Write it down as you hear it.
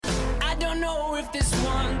know if this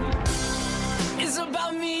one is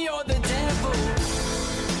about me or the devil.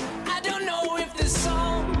 I don't know if this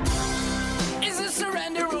song is a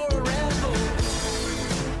surrender or a rebel.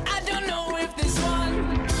 I don't know if this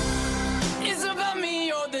one is about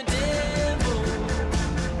me or the devil.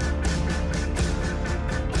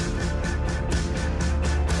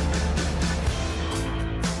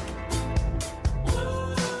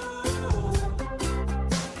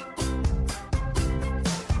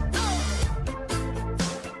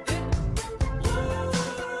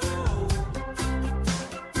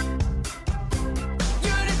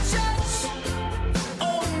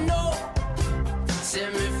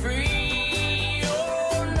 Set me free,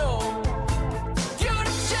 oh no. You're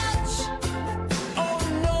the judge, oh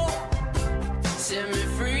no. Set me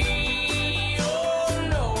free, oh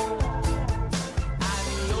no. I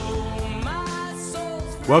know my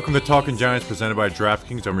soul's Welcome to Talking Giants, presented by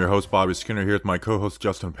DraftKings. I'm your host, Bobby Skinner, here with my co-host,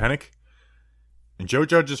 Justin Pennick. And Joe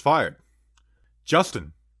Judge is fired.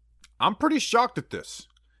 Justin, I'm pretty shocked at this.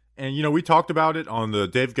 And, you know, we talked about it on the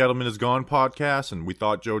Dave Gettleman Is Gone podcast, and we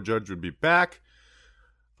thought Joe Judge would be back.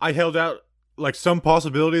 I held out like some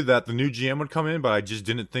possibility that the new GM would come in, but I just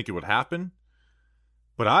didn't think it would happen.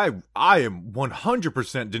 But I am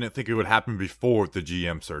 100% didn't think it would happen before the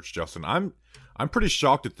GM search, Justin. I'm pretty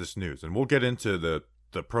shocked at this news, and we'll get into the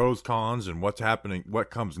pros, cons, and what's happening, what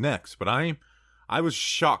comes next. But I was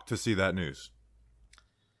shocked to see that news.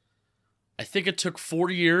 I think it took 4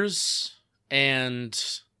 years and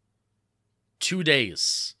 2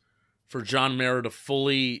 days for John Mara to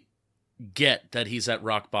fully get that he's at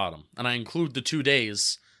rock bottom. And I include the 2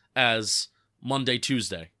 days as Monday,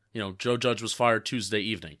 Tuesday. You know, Joe Judge was fired Tuesday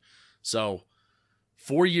evening. So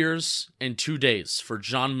 4 years and 2 days for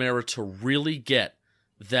John Mara to really get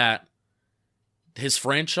that his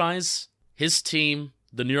franchise, his team,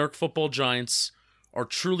 the New York Football Giants are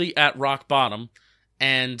truly at rock bottom.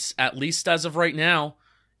 And at least as of right now,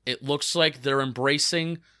 it looks like they're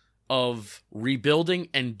embracing of rebuilding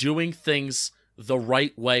and doing things the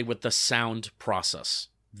right way with the sound process.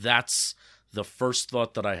 That's the first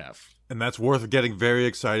thought that I have. And that's worth getting very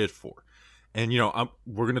excited for. And, you know,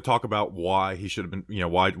 we're going to talk about why he should have been, you know,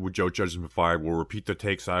 why would Joe Judge have been fired. We'll repeat the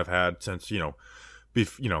takes I've had since,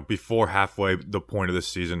 before halfway the point of this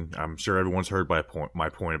season. I'm sure everyone's heard my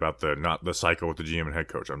point about the cycle with the GM and head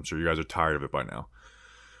coach. I'm sure you guys are tired of it by now.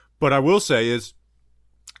 But I will say is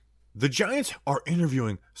the Giants are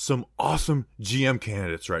interviewing some awesome GM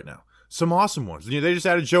candidates right now. Some awesome ones. You know, they just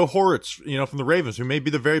added Joe Horitz, you know, from the Ravens, who may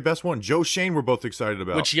be the very best one. Joe Shane, we're both excited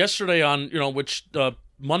about. Which yesterday on,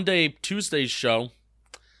 Monday, Tuesday's show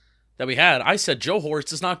that we had, I said Joe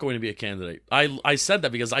Horitz is not going to be a candidate. I said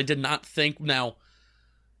that because I did not think, now,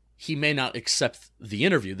 he may not accept the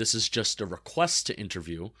interview. This is just a request to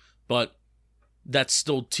interview, but that's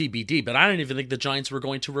still TBD. But I didn't even think the Giants were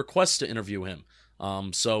going to request to interview him.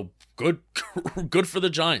 So good for the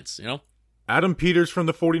Giants, you know? Adam Peters from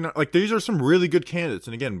the 49ers. Like, these are some really good candidates.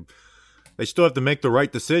 And again, they still have to make the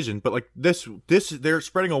right decision. But like this, they're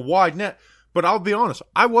spreading a wide net. But I'll be honest,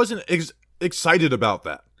 I wasn't excited about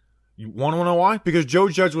that. You want to know why? Because Joe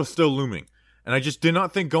Judge was still looming. And I just did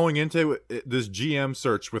not think going into this GM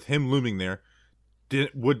search with him looming there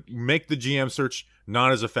would make the GM search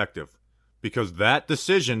not as effective. Because that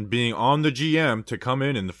decision being on the GM to come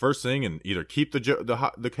in and the first thing and either keep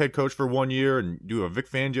the head coach for 1 year and do a Vic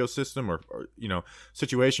Fangio system or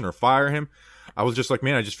situation or fire him, I was just like,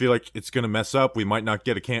 man, I just feel like it's going to mess up. We might not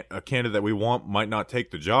get a candidate that we want, might not take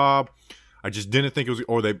the job. I just didn't think it was,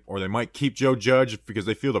 or they might keep Joe Judge because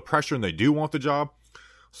they feel the pressure and they do want the job.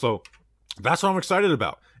 So that's what I'm excited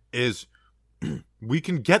about is we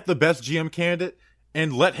can get the best GM candidate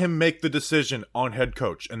and let him make the decision on head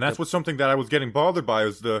coach. And that's what's something that I was getting bothered by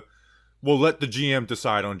is we'll let the GM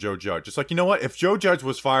decide on Joe Judge. It's like, you know what? If Joe Judge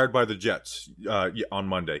was fired by the Jets on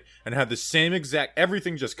Monday and had the same exact,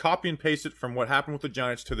 everything just copy and paste it from what happened with the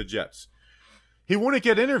Giants to the Jets, he wouldn't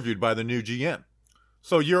get interviewed by the new GM.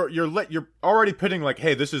 So you're already pitting like,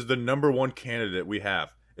 hey, this is the number one candidate we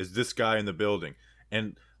have is this guy in the building.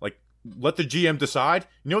 And like, let the GM decide.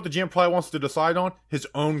 You know what the GM probably wants to decide on? His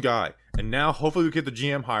own guy. And now hopefully we get the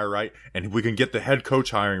GM hire right and we can get the head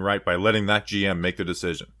coach hiring right by letting that GM make the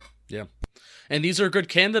decision. Yeah. And these are good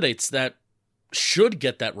candidates that should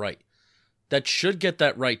get that right. That should get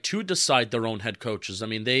that right to decide their own head coaches. I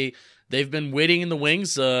mean, they've been waiting in the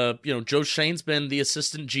wings. Joe Shane's been the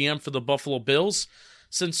assistant GM for the Buffalo Bills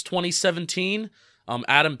since 2017.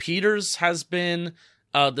 Adam Peters has been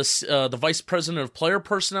the vice president of player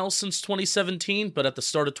personnel since 2017, but at the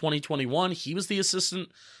start of 2021, he was the assistant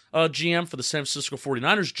GM for the San Francisco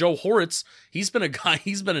 49ers. Joe Horitz, he's been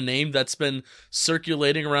a name that's been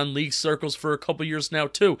circulating around league circles for a couple years now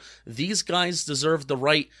too. These guys deserve the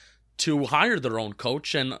right to hire their own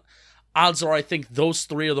coach, and odds are I think those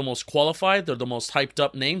three are the most qualified. They're the most hyped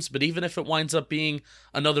up names, but even if it winds up being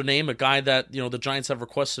another name, a guy that, the Giants have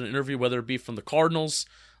requested an interview, whether it be from the Cardinals,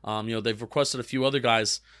 they've requested a few other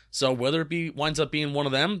guys. So whether it winds up being one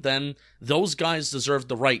of them, then those guys deserve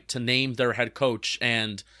the right to name their head coach.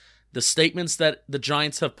 And the statements that the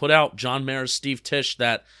Giants have put out, John Mara, Steve Tisch,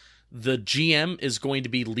 that the GM is going to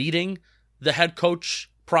be leading the head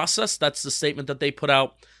coach process. That's the statement that they put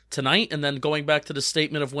out tonight. And then going back to the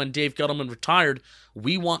statement of when Dave Gettleman retired,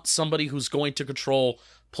 we want somebody who's going to control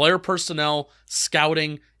player personnel,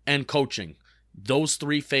 scouting, and coaching. Those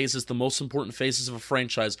three phases, the most important phases of a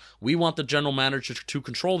franchise. We want the general manager to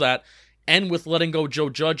control that. And with letting go Joe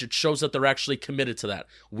Judge, it shows that they're actually committed to that.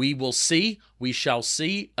 We will see. We shall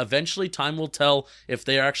see. Eventually, time will tell if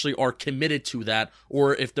they actually are committed to that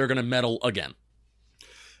or if they're going to meddle again.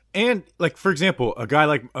 And, for example, a guy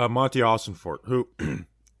like Monty Austinfort, who,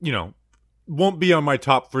 won't be on my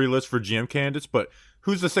top 3 list for GM candidates, but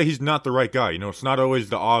who's to say he's not the right guy? It's not always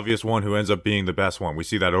the obvious one who ends up being the best one. We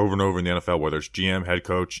see that over and over in the NFL, whether it's GM, head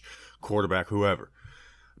coach, quarterback, whoever.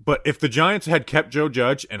 But if the Giants had kept Joe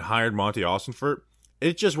Judge and hired Monty Austinfort,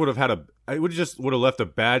 it just would have left a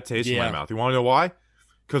bad taste in my mouth. You want to know why?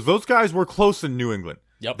 Because those guys were close in New England.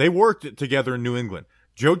 Yep. They worked together in New England.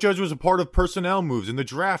 Joe Judge was a part of personnel moves in the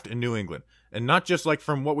draft in New England. And not just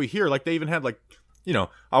from what we hear, they even had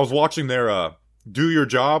I was watching their Do Your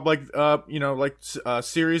Job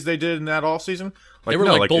series they did in that offseason. They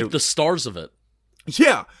were both the stars of it.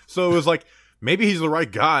 Yeah. So it was maybe he's the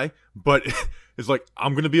right guy, but it's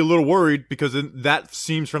I'm going to be a little worried because that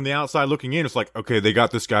seems from the outside looking in. It's okay, they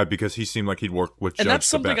got this guy because he seemed like he'd work with Judge. And that's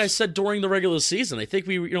something I said during the regular season. I think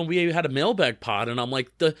we had a mailbag pod, and I'm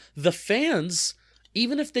the fans,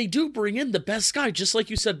 even if they do bring in the best guy, just like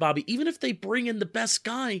you said, Bobby, even if they bring in the best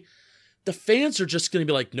guy, the fans are just going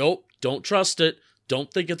to be nope, don't trust it.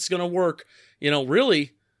 Don't think it's going to work.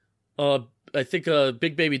 Really, I think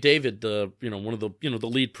Big Baby David, one of the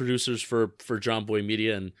lead producers for John Boy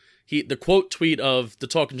Media, and the quote tweet of the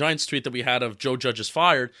Talking Giants tweet that we had of Joe Judge is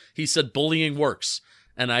fired, he said bullying works.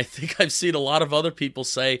 And I think I've seen a lot of other people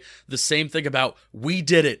say the same thing about we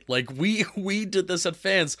did it. We did this at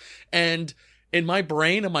fans. And in my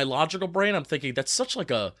brain, in my logical brain, I'm thinking that's such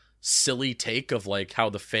a silly take of how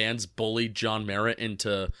the fans bullied John Mara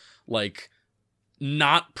into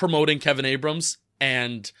not promoting Kevin Abrams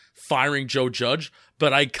and firing Joe Judge,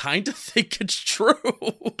 but I kind of think it's true,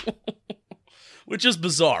 which is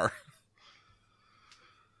bizarre.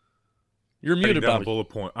 You're muted, Bobby.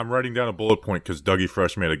 I'm writing down a bullet point because Dougie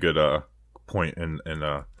Fresh made a good point in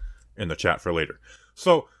the chat for later.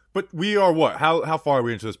 So, but we are what? How far are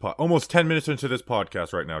we into this pod? Almost 10 minutes into this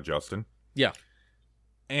podcast right now, Justin. Yeah.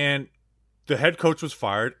 And the head coach was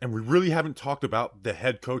fired, and we really haven't talked about the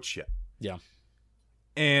head coach yet. Yeah.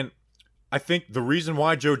 And I think the reason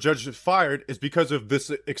why Joe Judge is fired is because of this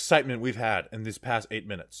excitement we've had in these past 8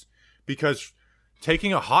 minutes. Because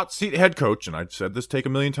taking a hot seat head coach, and I've said this take a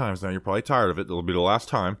million times now, you're probably tired of it. It'll be the last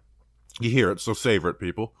time you hear it, so savor it,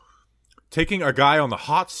 people. Taking a guy on the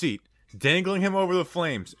hot seat, dangling him over the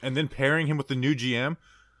flames, and then pairing him with the new GM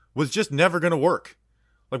was just never going to work.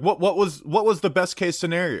 What was the best case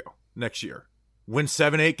scenario next year? Win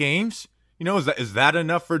 7-8 games? Is that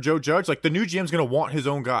enough for Joe Judge? The new GM's going to want his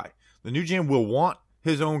own guy. The new GM will want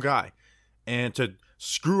his own guy. And to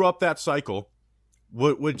screw up that cycle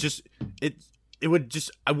I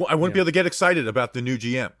wouldn't be able to get excited about the new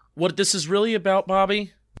GM. What this is really about,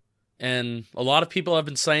 Bobby, and a lot of people have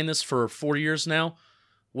been saying this for 4 years now,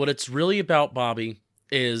 what it's really about, Bobby,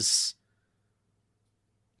 is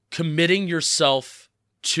committing yourself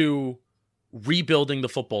to rebuilding the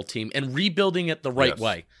football team and rebuilding it the right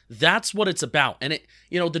way. That's what it's about. And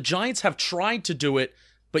the Giants have tried to do it,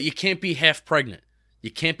 but you can't be half pregnant.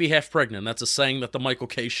 You can't be half pregnant. That's a saying that the Michael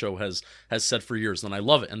Kay show has said for years, and I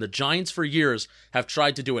love it. And the Giants for years have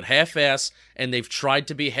tried to do it half-ass, and they've tried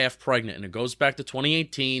to be half pregnant. And it goes back to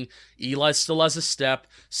 2018. Eli still has a step.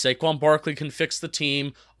 Saquon Barkley can fix the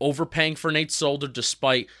team. Overpaying for Nate Solder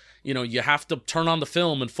despite... you have to turn on the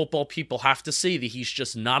film and football people have to see that he's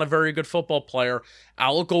just not a very good football player.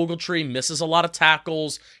 Alec Ogletree misses a lot of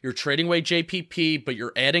tackles. You're trading away JPP, but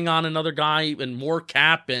you're adding on another guy and more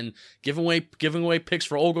cap and giving away picks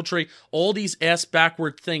for Ogletree. All these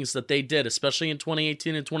ass-backward things that they did, especially in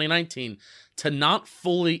 2018 and 2019, to not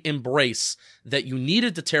fully embrace that you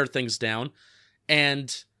needed to tear things down.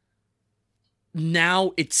 And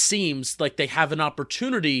now it seems like they have an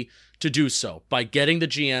opportunity to do so. By getting the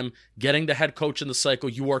GM, getting the head coach in the cycle,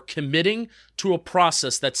 you are committing to a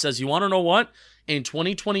process that says, you want to know what? In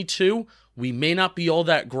 2022, we may not be all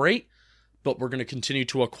that great, but we're going to continue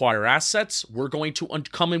to acquire assets. We're going to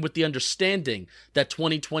come in with the understanding that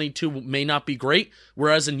 2022 may not be great,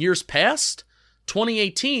 whereas in years past,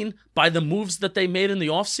 2018, by the moves that they made in the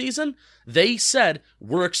offseason, they said,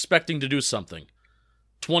 we're expecting to do something.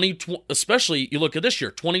 Especially, you look at this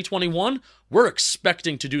year, 2021, we're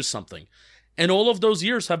expecting to do something. And all of those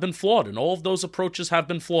years have been flawed, and all of those approaches have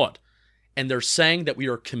been flawed. And they're saying that we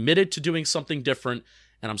are committed to doing something different.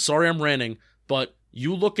 And I'm sorry I'm ranting, but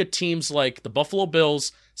you look at teams like the Buffalo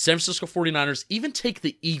Bills, San Francisco 49ers, even take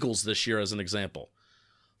the Eagles this year as an example.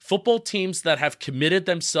 Football teams that have committed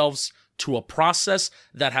themselves to a process,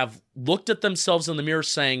 that have looked at themselves in the mirror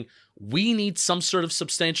saying, we need some sort of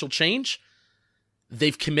substantial change.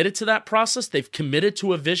 They've committed to that process. They've committed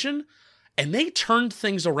to a vision, and they turned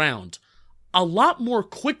things around a lot more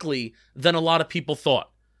quickly than a lot of people thought.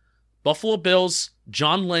 Buffalo Bills,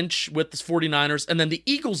 John Lynch with the 49ers, and then the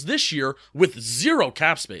Eagles this year with zero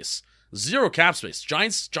cap space. Zero cap space.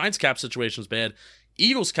 Giants cap situation is bad.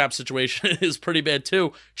 Eagles cap situation is pretty bad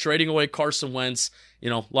too. Trading away Carson Wentz,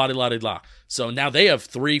 la-di-la-di-la. So now they have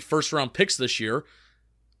 3 first-round picks this year,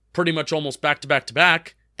 pretty much almost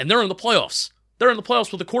back-to-back-to-back, and they're in the playoffs. They're in the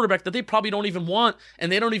playoffs with a quarterback that they probably don't even want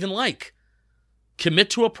and they don't even like. Commit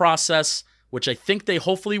to a process, which I think they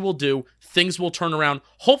hopefully will do. Things will turn around,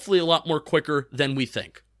 hopefully a lot more quicker than we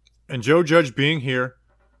think. And Joe Judge being here,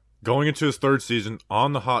 going into his 3rd season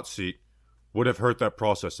on the hot seat, would have hurt that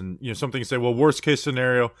process. And something you say, well, worst case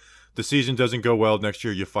scenario, the season doesn't go well next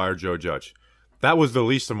year, you fire Joe Judge. That was the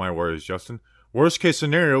least of my worries, Justin. Worst case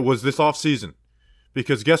scenario was this offseason.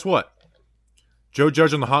 Because guess what? Joe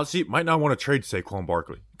Judge on the hot seat might not want to trade Saquon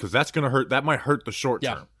Barkley because that's going to hurt. That might hurt the short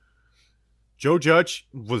term. Joe Judge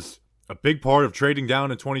was a big part of trading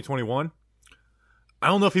down in 2021. I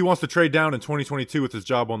don't know if he wants to trade down in 2022 with his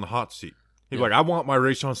job on the hot seat. He's like, I want my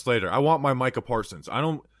Rashawn Slater. I want my Micah Parsons.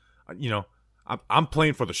 I'm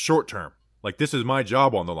playing for the short term. Like, this is my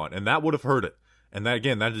job on the line, and that would have hurt it. And that,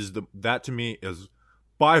 again, that to me is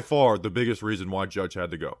by far the biggest reason why Judge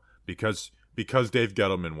had to go, because Dave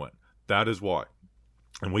Gettleman went. That is why.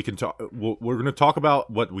 And we can talk. We're going to talk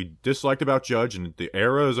about what we disliked about Judge, and the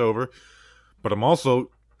era is over. But I'm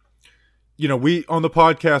also, we on the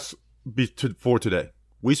podcast for today,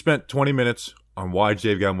 we spent 20 minutes on why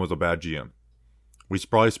Dave Gettleman was a bad GM. We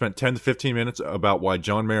probably spent 10 to 15 minutes about why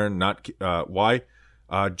John Mara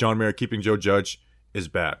keeping Joe Judge is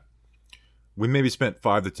bad. We maybe spent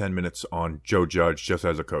 5 to 10 minutes on Joe Judge just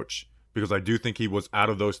as a coach, because I do think he was, out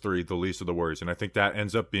of those 3, the least of the worries. And I think that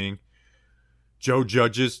ends up being Joe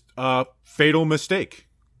Judge's fatal mistake,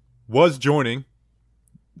 was joining,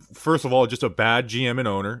 first of all, just a bad GM and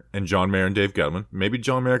owner, and John Mara and Dave Gettleman. Maybe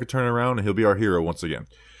John Mara could turn it around and he'll be our hero once again.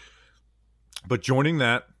 But joining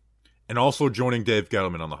that, and also joining Dave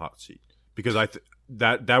Gettleman on the hot seat, because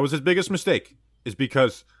that was his biggest mistake, is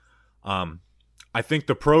because I think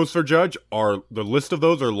the pros for Judge the list of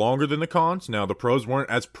those are longer than the cons. Now, the pros weren't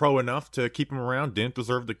as pro enough to keep him around, didn't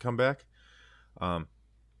deserve to come back.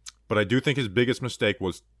 But I do think his biggest mistake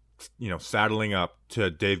was, saddling up to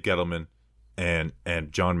Dave Gettleman and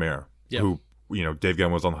John Mara, who, Dave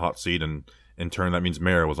Gettleman was on the hot seat, and in turn that means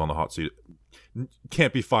Mara was on the hot seat.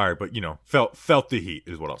 Can't be fired, but, felt the heat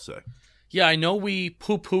is what I'll say. Yeah, I know we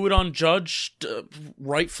poo-pooed on Judge,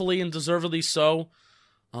 rightfully and deservedly so,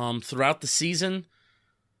 throughout the season.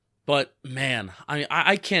 But, man,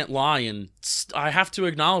 I can't lie, and I have to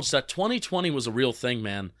acknowledge that 2020 was a real thing,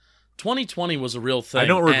 man. 2020 was a real thing. I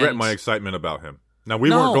don't regret my excitement about him. Now, we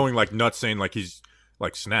weren't going like nuts saying like he's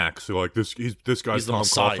like Snacks, so like this guy's Tom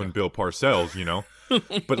Coughlin, Bill Parcells,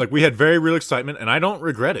 But like we had very real excitement, and I don't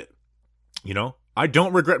regret it. I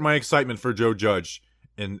don't regret my excitement for Joe Judge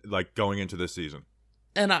in like going into this season.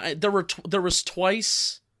 And there was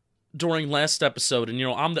twice during last episode, and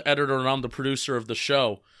I'm the editor and I'm the producer of the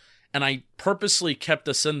show, and I purposely kept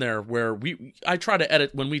this in there where I try to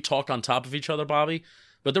edit when we talk on top of each other, Bobby.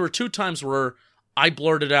 But there were 2 times where I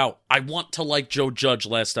blurted out, I want to like Joe Judge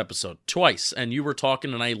last episode. Twice. And you were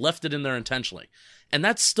talking and I left it in there intentionally. And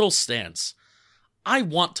that still stands. I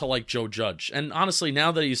want to like Joe Judge. And honestly,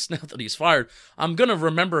 now that he's fired, I'm going to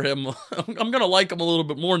remember him. I'm going to like him a little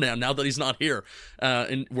bit more now that he's not here.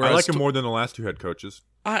 I like him more than the last 2 head coaches.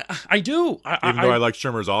 I do. Even though I like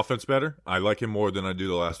Shermer's offense better, I like him more than I do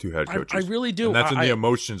the last 2 head coaches. I really do. And that's in the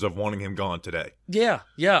emotions of wanting him gone today. Yeah.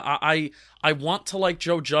 I want to like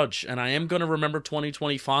Joe Judge, and I am going to remember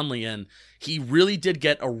 2020 fondly, and he really did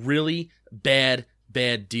get a really bad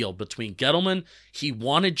bad deal between Gettleman. He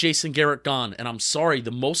wanted Jason Garrett gone, and I'm sorry,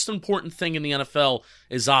 the most important thing in the NFL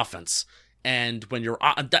is offense. And when you're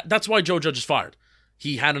that's why Joe Judge is fired.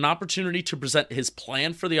 He had an opportunity to present his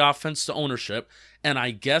plan for the offense to ownership, and I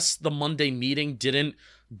guess the Monday meeting didn't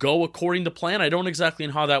go according to plan. I don't exactly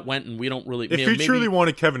know how that went, and we don't really. If he truly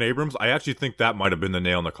wanted Kevin Abrams, I actually think that might have been the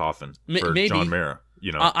nail in the coffin for maybe, John Mara.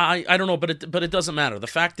 You know, I don't know, but it doesn't matter. The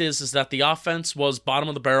fact is that the offense was bottom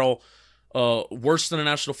of the barrel, worse than the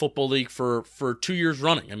National Football League for 2 years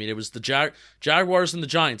running. I mean, it was the Jaguars and the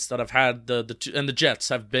Giants that have had and the Jets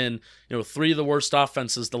have been, three of the worst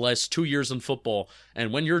offenses the last 2 years in football.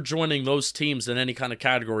 And when you're joining those teams in any kind of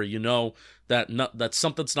category, you know that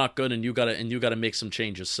something's not good, and you gotta make some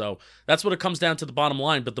changes. So that's what it comes down to, the bottom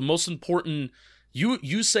line. But the most important.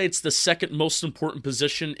 You say it's the second most important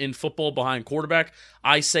position in football behind quarterback.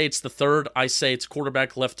 I say it's the third. I say it's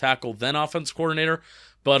quarterback, left tackle, then offense coordinator.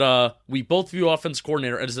 But we both view offense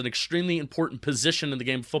coordinator as an extremely important position in the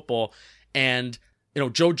game of football. And,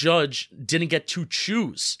 Joe Judge didn't get to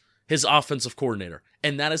choose his offensive coordinator.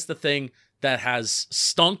 And that is the thing that has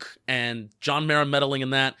stunk, and John Mara meddling in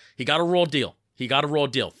that. He got a raw deal.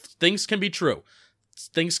 Things can be true.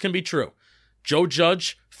 Joe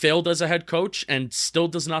Judge failed as a head coach and still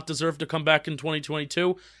does not deserve to come back in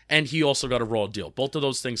 2022, and he also got a raw deal. Both of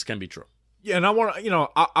those things can be true. Yeah, and I want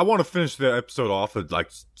to finish the episode off with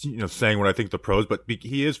saying what I think the pros, but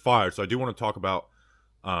he is fired, so I do want to talk about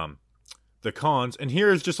the cons. And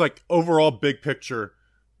here is just overall big picture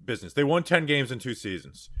business. They won 10 games in 2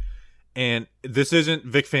 seasons, and this isn't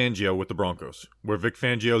Vic Fangio with the Broncos, where Vic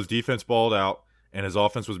Fangio's defense balled out and his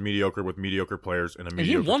offense was mediocre with mediocre players and a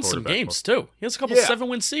mediocre. And he won some games too. He has a couple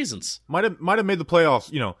 7-win seasons. Might have made the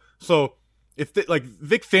playoffs. So if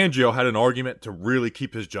Vic Fangio had an argument to really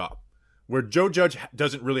keep his job, where Joe Judge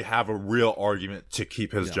doesn't really have a real argument to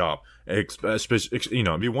keep his job. Especially,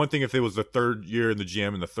 it'd be one thing if it was the third year in the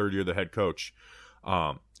GM and the third year of the head coach,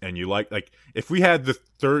 and you if we had the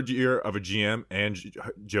third year of a GM and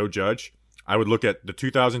Joe Judge, I would look at the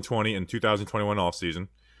 2020 and 2021 offseason.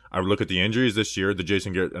 I would look at the injuries this year, the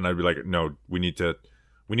Jason Garrett, and I'd be like, no, we need to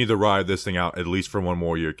ride this thing out at least for one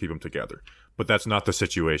more year, keep them together. But that's not the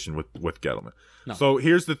situation with Gettleman. No. So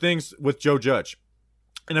here's the things with Joe Judge.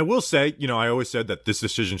 And I will say, I always said that this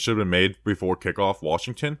decision should have been made before kickoff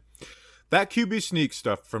Washington. That QB sneak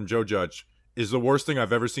stuff from Joe Judge is the worst thing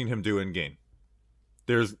I've ever seen him do in game.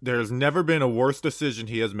 There's never been a worse decision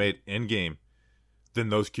he has made in game than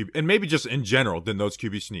those QB, and maybe just in general, than those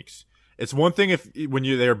QB sneaks. It's one thing when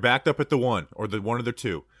they're backed up at the 1 or the 1 or the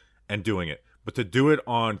 2 and doing it, but to do it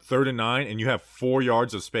on 3rd and 9 and you have 4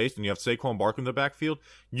 yards of space and you have Saquon Barkley in the backfield,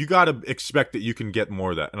 you got to expect that you can get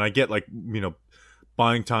more of that. And I get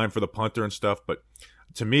buying time for the punter and stuff, but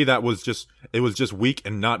to me it was just weak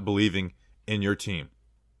and not believing in your team.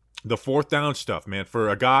 The 4th down stuff, man, for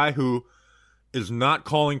a guy who is not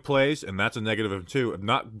calling plays, and that's a negative of him too,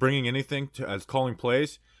 not bringing anything as calling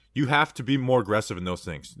plays. You have to be more aggressive in those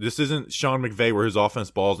things. This isn't Sean McVay where his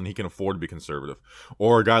offense balls and he can afford to be conservative.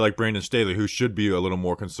 Or a guy like Brandon Staley who should be a little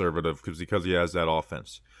more conservative because he has that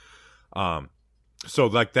offense. So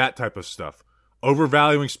that type of stuff.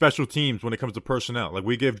 Overvaluing special teams when it comes to personnel.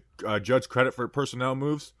 We give Judge credit for personnel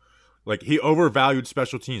moves. He overvalued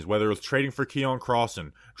special teams, whether it was trading for Keon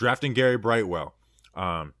Crossan, drafting Gary Brightwell,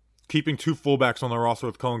 keeping 2 fullbacks on the roster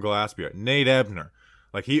with Colin Gillespie, Nate Ebner.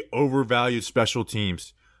 He overvalued special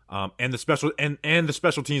teams. And the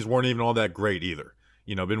special teams weren't even all that great either.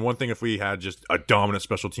 Been one thing if we had just a dominant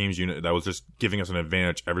special teams unit that was just giving us an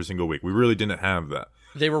advantage every single week. We really didn't have that.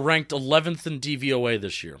 They were ranked 11th in DVOA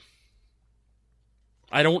this year.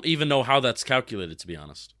 I don't even know how that's calculated, to be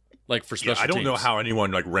honest. For special teams. I don't know how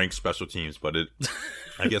anyone ranks special teams, but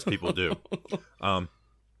I guess people do. And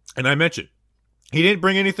I mentioned he didn't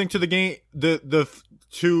bring anything to the game,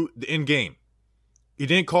 to the in game. He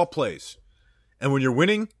didn't call plays. And when you're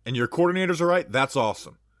winning and your coordinators are right, that's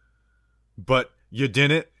awesome. But you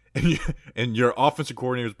didn't, and your offensive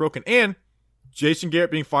coordinator is broken. And Jason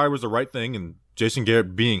Garrett being fired was the right thing, and Jason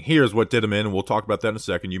Garrett being here is what did him in, and we'll talk about that in a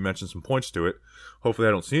second. You mentioned some points to it. Hopefully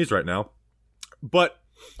I don't sneeze right now. But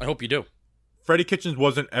I hope you do. Freddie Kitchens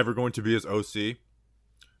wasn't ever going to be his OC,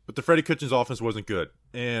 but the Freddie Kitchens offense wasn't good.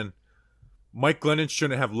 And Mike Glennon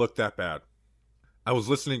shouldn't have looked that bad. I was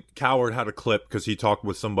listening, Coward had a clip because he talked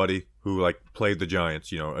with somebody who played the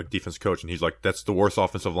Giants, a defense coach, and he's like, that's the worst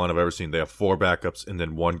offensive line I've ever seen. They have 4 backups and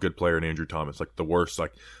then 1 good player in Andrew Thomas, the worst,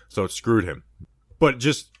 so it screwed him. But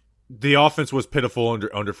just the offense was pitiful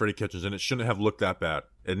under Freddie Kitchens, and it shouldn't have looked that bad.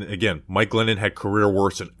 And again, Mike Glennon had career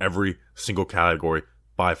worst in every single category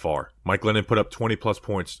by far. Mike Glennon put up 20-plus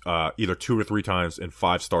points either 2 or 3 times in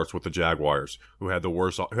 5 starts with the Jaguars, who had a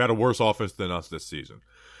worse offense than us this season.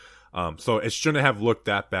 So it shouldn't have looked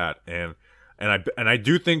that bad. And I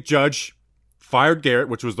do think Judge fired Garrett,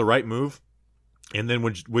 which was the right move. And then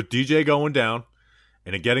with DJ going down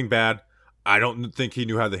and it getting bad, I don't think he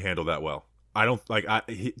knew how to handle that well. I don't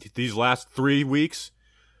these last 3 weeks,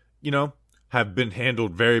 have been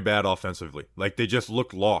handled very bad offensively. Like, they just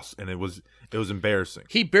looked lost, and it was embarrassing.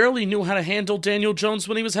 He barely knew how to handle Daniel Jones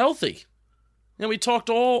when he was healthy. And we talked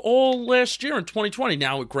all last year in 2020.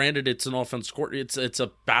 Now, granted, it's an it's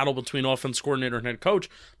a battle between offense coordinator and head coach.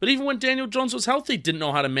 But even when Daniel Jones was healthy, didn't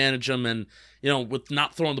know how to manage him, and with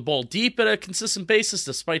not throwing the ball deep at a consistent basis,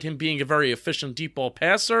 despite him being a very efficient deep ball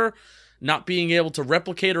passer, not being able to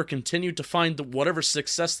replicate or continue to find whatever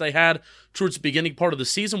success they had towards the beginning part of the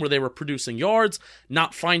season where they were producing yards,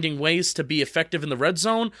 not finding ways to be effective in the red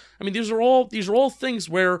zone. I mean, these are all things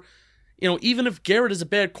where, even if Garrett is a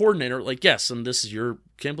bad coordinator, yes, and this is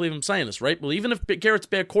can't believe I'm saying this, right? Well, even if Garrett's a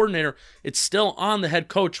bad coordinator, it's still on the head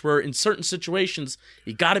coach where in certain situations,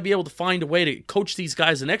 you got to be able to find a way to coach these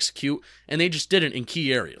guys and execute, and they just didn't in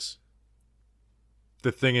key areas.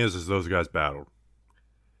 The thing is those guys battled.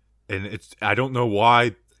 And I don't know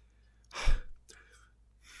why.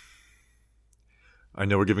 I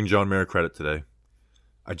know we're giving John Mara credit today.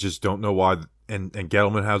 I just don't know why. And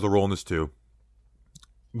Gettleman has a role in this too.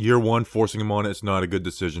 Year 1, forcing him on it's not a good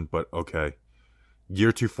decision, but okay.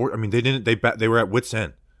 Year 2, they were at wit's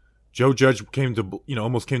end. Joe Judge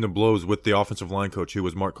almost came to blows with the offensive line coach, who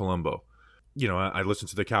was Mark Colombo. I listened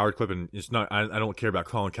to the Coward clip, and it's not. I don't care about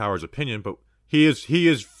Colin Coward's opinion, but he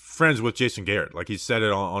is friends with Jason Garrett. Like, he said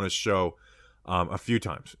it on his show a few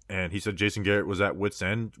times, and he said Jason Garrett was at wit's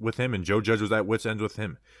end with him, and Joe Judge was at wit's end with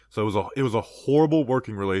him. So it was a horrible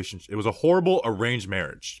working relationship. It was a horrible arranged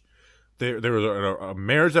marriage. There was a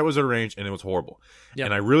marriage that was arranged, and it was horrible. Yep.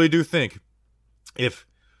 And I really do think if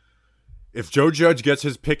Joe Judge gets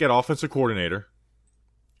his pick at offensive coordinator,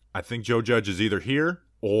 I think Joe Judge is either here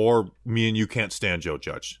or me and you can't stand Joe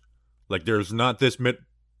Judge. Like, there's not this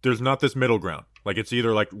middle ground. Like, it's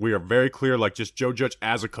either like we are very clear, like just Joe Judge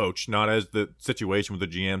as a coach, not as the situation with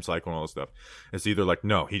the GM cycle and all this stuff. It's either like,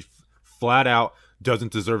 no, he flat out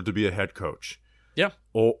doesn't deserve to be a head coach. Yeah.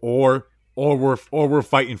 Or we're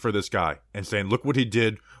fighting for this guy and saying, look what he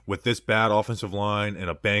did with this bad offensive line and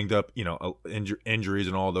a banged up, injuries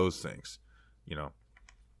and all those things,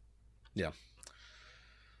 Yeah.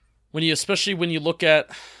 Especially when you look at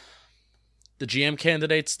the GM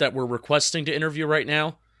candidates that we're requesting to interview right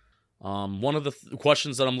now, one of the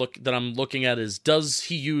questions that I'm looking at is, does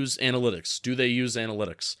he use analytics? Do they use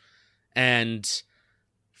analytics? And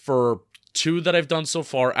for 2 that I've done so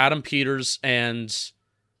far, Adam Peters and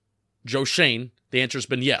Joe Shane, the answer's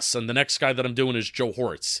been yes. And the next guy that I'm doing is Joe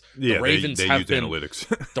Hortz. Yeah, the Ravens they use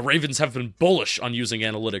analytics. The Ravens have been bullish on using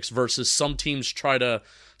analytics versus some teams try to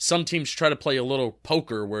play a little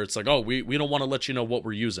poker where it's like, oh, we don't want to let you know what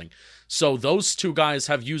we're using. So those 2 guys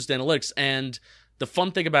have used analytics. And the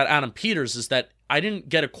fun thing about Adam Peters is that I didn't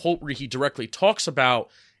get a quote where he directly talks about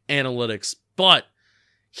analytics, but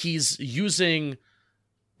he's using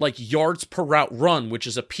like yards per route run, which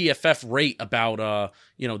is a PFF rate about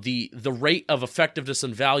the rate of effectiveness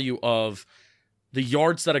and value of the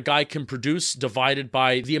yards that a guy can produce divided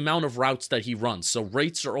by the amount of routes that he runs. So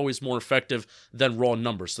rates are always more effective than raw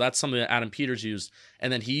numbers. So that's something that Adam Peters used.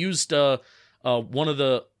 And then he used like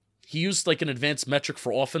an advanced metric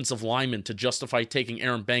for offensive linemen to justify taking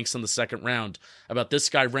Aaron Banks in the 2nd round. About this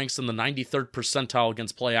guy ranks in the 93rd percentile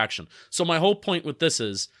against play action. So my whole point with this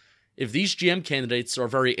is, if these GM candidates are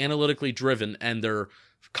very analytically driven and they're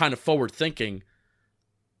kind of forward thinking,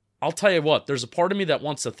 I'll tell you what, there's a part of me that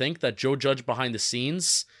wants to think that Joe Judge behind the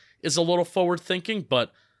scenes is a little forward thinking,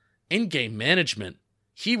 but in game management,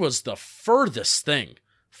 he was the furthest thing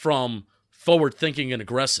from forward thinking and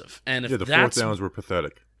aggressive. And if the 4th downs were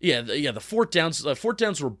pathetic. Yeah, the 4th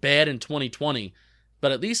downs were bad in 2020.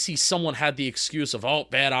 But at least someone had the excuse of, oh,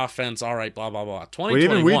 bad offense, all right, blah, blah, blah.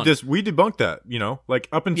 2021. Well, even we debunked that, like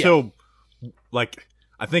up until, like,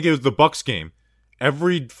 I think it was the Bucs game.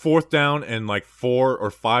 Every 4th down and like 4 or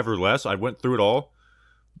 5 or less, I went through it all.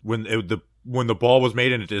 When the ball was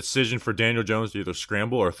made in a decision for Daniel Jones to either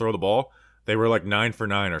scramble or throw the ball, they were like 9 for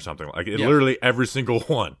 9 or something. Like, literally every single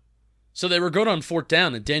one. So they were good on 4th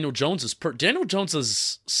down, and Daniel Jones is,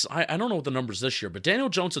 I don't know what the numbers this year, but Daniel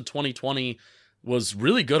Jones in 2020 was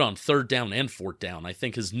really good on 3rd down and 4th down. I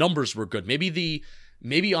think his numbers were good. Maybe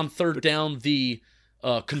on 3rd down the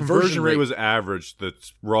conversion rate was average. The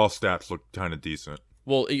raw stats looked kind of decent.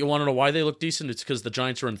 Well, you want to know why they look decent? It's because the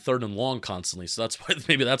Giants are in 3rd and long constantly, so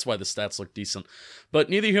maybe that's why the stats look decent. But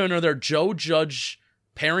neither here nor there. Joe Judge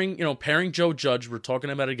pairing Joe Judge. We're talking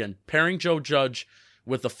about it again. Pairing Joe Judge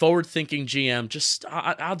with a forward-thinking GM. Just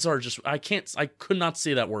odds are I could not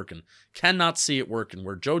see that working. Cannot see it working.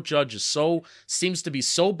 Where Joe Judge seems to be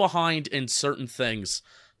so behind in certain things,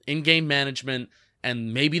 in-game management,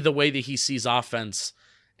 and maybe the way that he sees offense,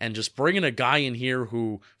 and just bringing a guy in here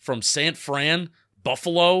who from San Fran,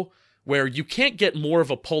 Buffalo, where you can't get more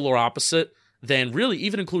of a polar opposite than really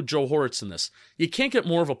even include Joe Horitz in this. You can't get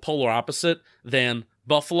more of a polar opposite than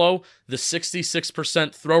Buffalo, the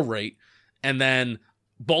 66% throw rate, and then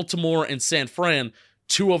Baltimore and San Fran,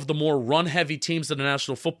 2 of the more run-heavy teams in the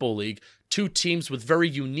National Football League, 2 teams with very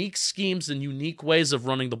unique schemes and unique ways of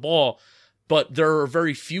running the ball, but there are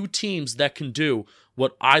very few teams that can do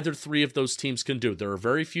what either 3 of those teams can do. There are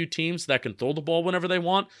very few teams that can throw the ball whenever they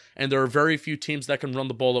want, and there are very few teams that can run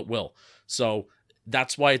the ball at will. So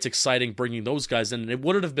that's why it's exciting bringing those guys in, and it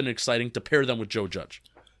would have been exciting to pair them with Joe Judge.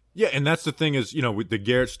 Yeah, and that's the thing is, with the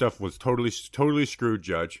Garrett stuff was totally screwed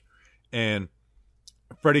Judge, and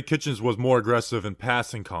Freddie Kitchens was more aggressive in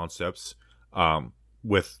passing concepts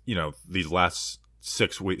with, these last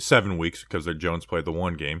 7 weeks because Jones played the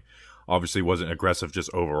one game. Obviously wasn't aggressive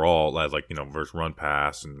just overall, versus run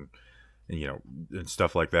pass and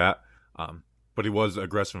stuff like that. But he was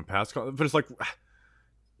aggressive in pass. But it's like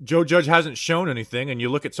Joe Judge hasn't shown anything, and you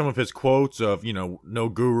look at some of his quotes of, no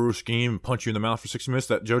guru scheme, punch you in the mouth for 6 minutes,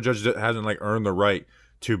 that Joe Judge hasn't earned the right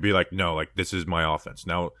to be no, this is my offense.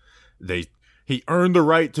 Now he earned the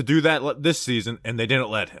right to do that this season, and they didn't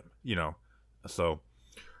let him, So,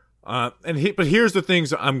 but here's the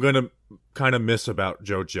things I'm going to kind of miss about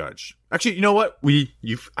Joe Judge. Actually, you know what?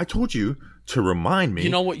 I told you to remind me. You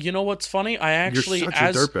know what's funny? I actually, you're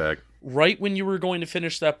such a dirtbag. Right when you were going to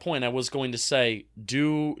finish that point, I was going to say,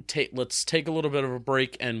 let's take a little bit of a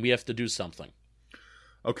break, and we have to do something.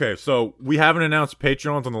 Okay, so we haven't announced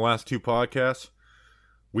Patreons on the last 2 podcasts.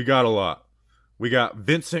 We got a lot. We got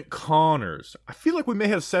Vincent Connors. I feel like we may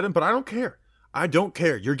have said him, but I don't care. I don't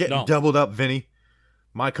care. You're getting doubled up, Vinny.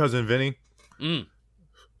 My cousin Vinny.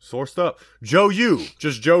 Sourced up. Joe Yu.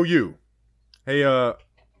 Just Joe Yu. Hey,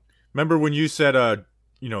 remember when you said,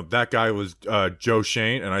 that guy was Joe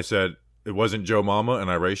Shane, and I said it wasn't Joe Mama, and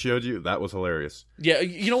I ratioed you? That was hilarious. Yeah,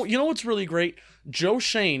 you know what's really great? Joe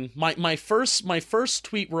Shane, my first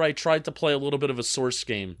tweet where I tried to play a little bit of a source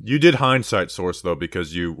game. You did hindsight source, though,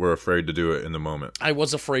 because you were afraid to do it in the moment. I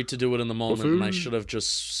was afraid to do it in the moment, and I should have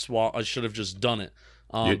just done it.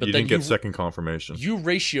 You didn't get second confirmation. You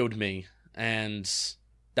ratioed me, and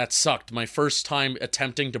that sucked. My first time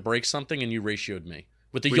attempting to break something, and you ratioed me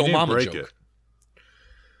with the Yo Mama joke. It.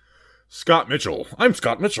 Scott Mitchell. I'm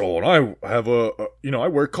Scott Mitchell, and I have I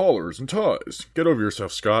wear collars and ties. Get over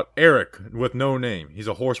yourself, Scott. Eric, with no name. He's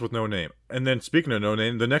a horse with no name. And then, speaking of no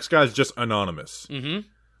name, the next guy's just Anonymous. Mm-hmm.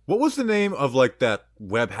 What was the name of, that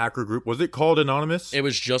web hacker group? Was it called Anonymous? It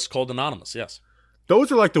was just called Anonymous, yes.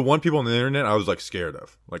 Those are, the one people on the internet I was, scared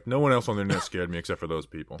of. No one else on the internet scared me except for those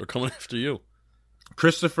people. They're coming after you.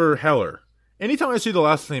 Christopher Heller. Anytime I see the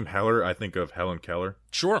last name Heller, I think of Helen Keller.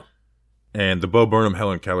 Sure. And the Bo Burnham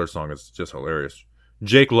Helen Keller song is just hilarious.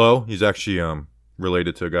 Jake Lowe, he's actually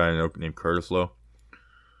related to a guy I know named Curtis Lowe.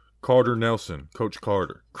 Carter Nelson, Coach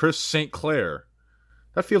Carter. Chris St. Clair.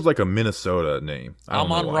 That feels like a Minnesota name.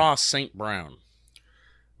 Amon Ross St. Brown.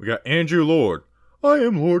 We got Andrew Lord. I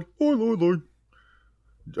am Lord. Lord.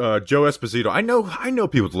 Joe Esposito. I know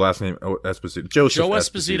people with the last name Esposito. Joe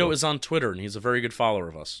Esposito is on Twitter, and he's a very good follower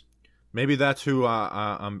of us. Maybe that's who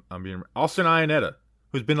I'm being. Austin Ionetta,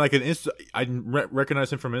 who's been I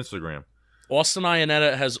recognize him from Instagram. Austin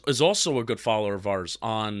Ionetta is also a good follower of ours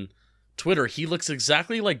on Twitter. He looks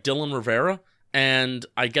exactly like Dylan Rivera, and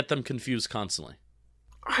I get them confused constantly.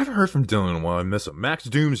 I haven't heard from Dylan in a while. I miss him. Max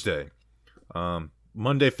Doomsday.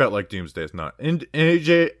 Monday felt like Doomsday. It's not.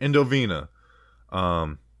 AJ Endovina.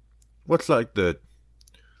 What's the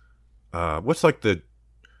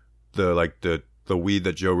weed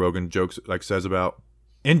that Joe Rogan jokes says about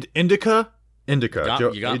indica? You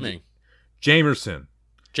got me. Jamerson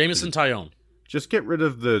Tyone. Just get rid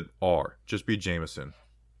of the R. Just be Jameson.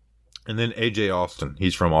 And then AJ Austin.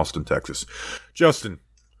 He's from Austin, Texas. Justin,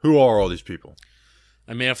 who are all these people?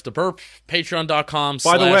 I may have to burp. Patreon.com.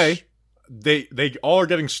 By the way, they all are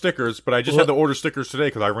getting stickers, but I just had to order stickers today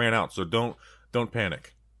because I ran out. So don't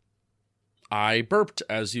panic. I burped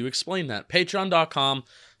as you explained that.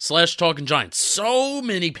 Patreon.com/TalkingGiants. So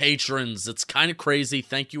many patrons. It's kind of crazy.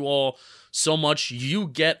 Thank you all so much. You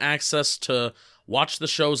get access to watch the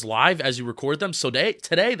shows live as you record them. So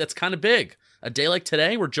today that's kind of big. A day like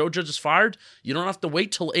today where Joe Judge is fired, you don't have to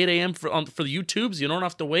wait till 8 a.m. for the YouTubes. You don't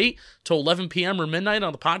have to wait till 11 p.m. or midnight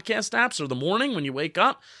on the podcast apps or the morning when you wake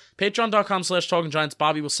up. Patreon.com/TalkingGiants.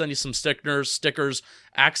 Bobby will send you some stickers,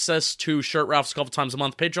 access to Shirt Ralphs a couple times a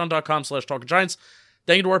month. Patreon.com/TalkingGiants.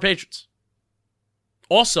 Thank you to our patrons.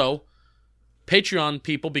 Also, Patreon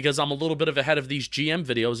people, because I'm a little bit ahead of these GM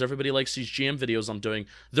videos. Everybody likes these GM videos I'm doing.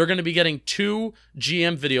 They're going to be getting 2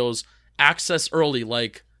 GM videos access early,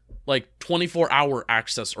 like 24-hour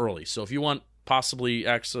access early. So if you want possibly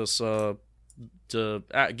access to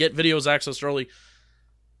get videos access early,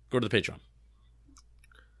 go to the Patreon.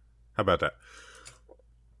 How about that?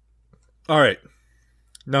 All right.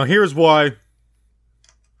 Now here's why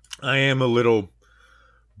I am a little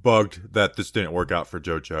bugged that this didn't work out for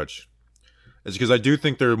Joe Judge. It's because I do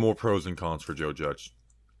think there are more pros and cons for Joe Judge.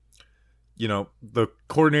 You know, the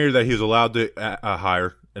coordinator that he was allowed to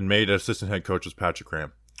hire and made an assistant head coach was Patrick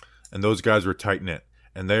Graham. And those guys were tight-knit.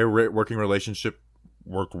 And their working relationship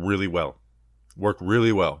worked really well.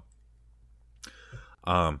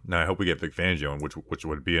 Now, I hope we get Vic Fangio, which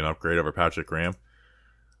would be an upgrade over Patrick Graham.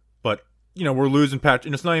 But, you know, we're losing Patrick.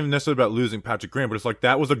 And it's not even necessarily about losing Patrick Graham, but it's like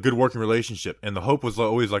that was a good working relationship. And the hope was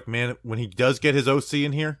always like, man, when he does get his OC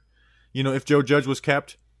in here, you know, if Joe Judge was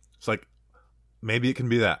kept, it's like, maybe it can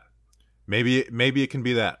be that. Maybe it can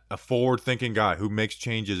be that. A forward-thinking guy who makes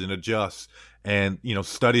changes and adjusts and, you know,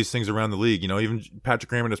 studies things around the league. You know, even Patrick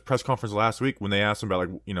Graham in his press conference last week when they asked him about,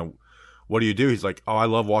 like, you know, what do you do? He's like, oh, I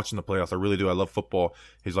love watching the playoffs. I really do. I love football.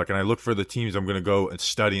 He's like, and I look for the teams I'm going to go and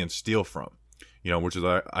study and steal from, you know, which is,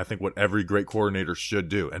 I think, what every great coordinator should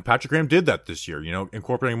do. And Patrick Graham did that this year, you know,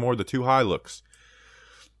 incorporating more of the too high looks.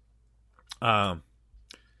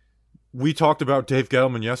 We talked about Dave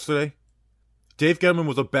Gettleman yesterday. Dave Gettleman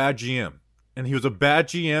was a bad GM. And he was a bad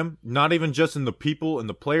GM, not even just in the people and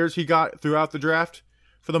the players he got throughout the draft,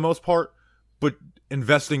 for the most part, but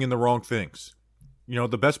investing in the wrong things. You know,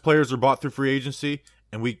 the best players are bought through free agency,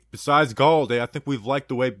 and besides Galladay, I think we've liked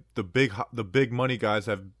the way the big money guys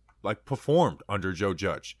have, like, performed under Joe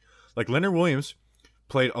Judge. Like, Leonard Williams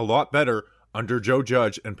played a lot better under Joe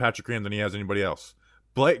Judge and Patrick Graham than he has anybody else.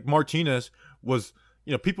 Blake Martinez was,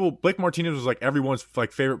 you know, Blake Martinez was like everyone's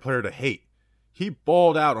like favorite player to hate. He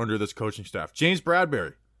balled out under this coaching staff. James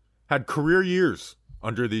Bradbury had career years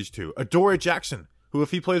under these two. Adoree Jackson, who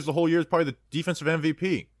if he plays the whole year is probably the defensive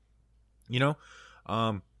MVP. You know?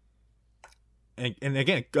 And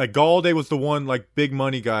again, like Galladay was the one like big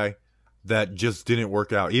money guy that just didn't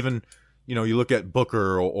work out. Even, you know, you look at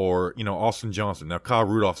Booker or you know, Austin Johnson. Now Kyle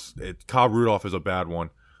Rudolph is a bad one.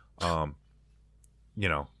 You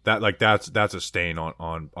know, that's a stain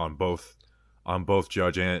on both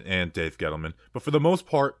Judge and Dave Gettleman. But for the most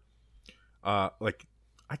part, Dave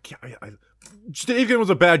Gettleman was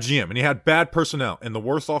a bad GM, and he had bad personnel and the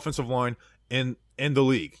worst offensive line in the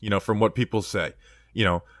league, you know, from what people say. You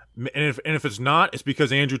know, and if it's not, it's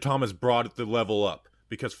because Andrew Thomas brought the level up,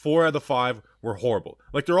 because 4 out of the 5 were horrible.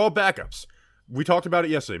 Like, they're all backups. We talked about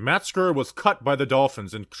it yesterday. Matt Skura was cut by the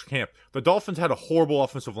Dolphins in camp. The Dolphins had a horrible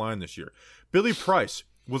offensive line this year. Billy Price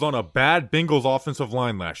was on a bad Bengals offensive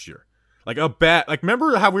line last year.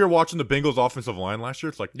 Remember how we were watching the Bengals offensive line last year?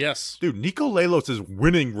 It's like, yes, dude, Nico Lalos is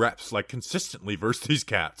winning reps like consistently versus these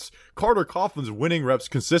cats. Carter Coughlin's winning reps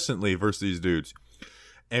consistently versus these dudes.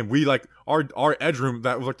 And we like our edge room,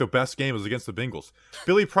 that was like the best game was against the Bengals.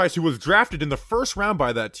 Billy Price, who was drafted in the first round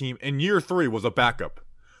by that team in year 3, was a backup.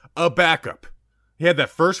 He had that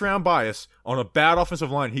first round bias on a bad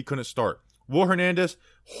offensive line he couldn't start. Will Hernandez,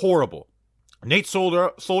 horrible. Nate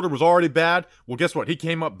Solder was already bad. Well, guess what? He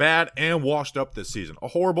came up bad and washed up this season. A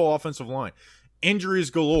horrible offensive line.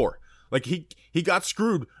 Injuries galore. Like, he got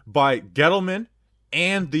screwed by Gettleman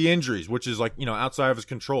and the injuries, which is, like, you know, outside of his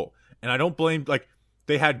control. And I don't blame, like,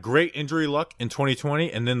 they had great injury luck in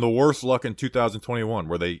 2020 and then the worst luck in 2021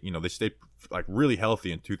 where they stayed, like, really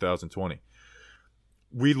healthy in 2020.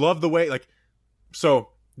 We love the way, like, so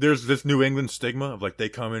there's this New England stigma of, like, they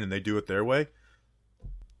come in and they do it their way.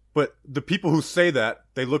 But the people who say that,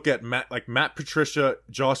 they look at Matt Patricia,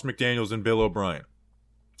 Josh McDaniels, and Bill O'Brien.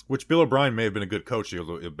 Which Bill O'Brien may have been a good coach. He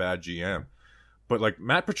was a bad GM. But, like,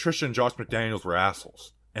 Matt Patricia and Josh McDaniels were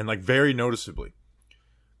assholes. And, like, very noticeably.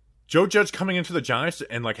 Joe Judge coming into the Giants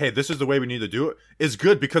and, like, hey, this is the way we need to do it, is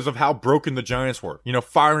good because of how broken the Giants were. You know,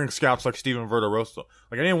 firing scouts like Steven Verderosto.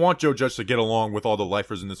 Like, I didn't want Joe Judge to get along with all the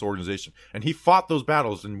lifers in this organization. And he fought those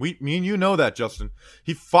battles. And me and you know that, Justin.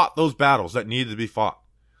 He fought those battles that needed to be fought.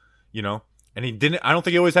 You know? And he didn't, I don't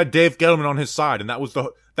think he always had Dave Gettleman on his side. And that was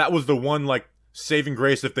the one, like, saving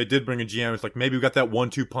grace if they did bring a GM. It's like, maybe we got that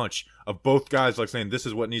 1-2 punch of both guys, like, saying this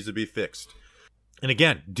is what needs to be fixed. And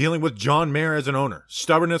again, dealing with John Mara as an owner,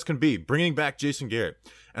 stubborn as can be, bringing back Jason Garrett.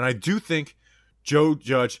 And I do think Joe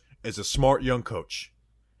Judge is a smart young coach.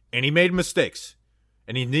 And he made mistakes.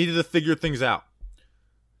 And he needed to figure things out.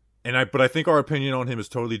 But I think our opinion on him is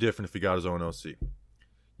totally different if he got his own OC.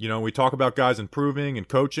 You know, we talk about guys improving and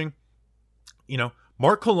coaching. You know,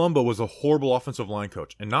 Mark Colombo was a horrible offensive line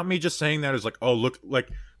coach. And not me just saying that is like, oh, look, like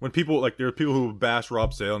when people, like there are people who bash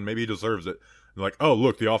Rob Sale and maybe he deserves it. They're like, oh,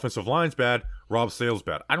 look, the offensive line's bad, Rob Sale's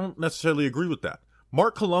bad. I don't necessarily agree with that.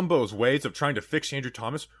 Mark Colombo's ways of trying to fix Andrew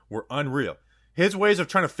Thomas were unreal. His ways of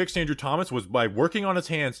trying to fix Andrew Thomas was by working on his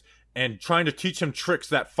hands and trying to teach him tricks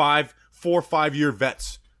that 4 or 5 year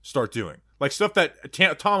vets start doing. Like stuff that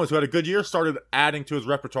Thomas, who had a good year, started adding to his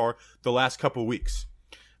repertoire the last couple weeks.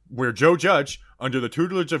 Where Joe Judge, under the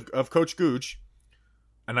tutelage of Coach Gooch,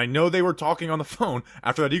 and I know they were talking on the phone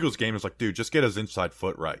after that Eagles game, is like, dude, just get his inside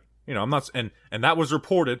foot right. You know, I'm not, and that was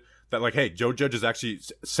reported that like, hey, Joe Judge is actually,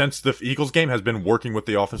 since the Eagles game, has been working with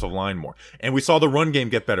the offensive line more. And we saw the run game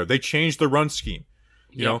get better. They changed the run scheme.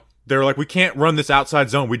 You know, they're like, we can't run this outside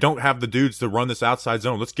zone. We don't have the dudes to run this outside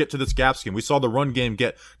zone. Let's get to this gap scheme. We saw the run game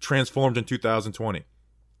get transformed in 2020.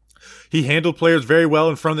 He handled players very well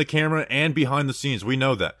in front of the camera and behind the scenes. We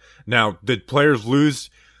know that. Now, did players lose?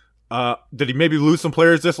 Did he maybe lose some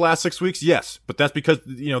players this last 6 weeks? Yes, but that's because,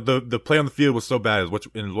 you know, the play on the field was so bad, is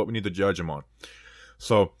what we need to judge him on.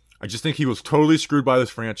 So I just think he was totally screwed by this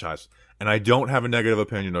franchise, and I don't have a negative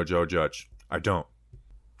opinion of Joe Judge. I don't.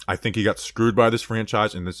 I think he got screwed by this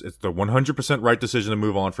franchise, and it's the 100% right decision to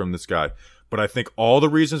move on from this guy. But I think all the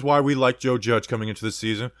reasons why we like Joe Judge coming into this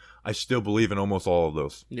season, I still believe in almost all of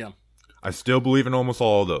those. Yeah. I still believe in almost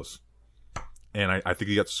all of those. And I think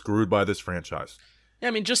he got screwed by this franchise. Yeah,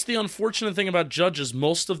 I mean, just the unfortunate thing about Judge is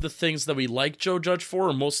most of the things that we like Joe Judge for,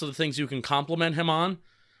 or most of the things you can compliment him on,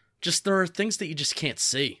 just there are things that you just can't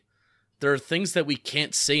see. There are things that we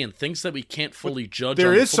can't see and things that we can't fully judge. There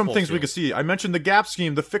on the is some things field. we can see. I mentioned the gap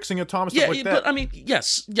scheme, the fixing of Thomas, stuff like that. But I mean,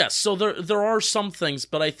 yes. So there are some things,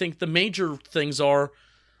 but I think the major things are,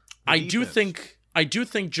 I do think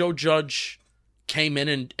Joe Judge came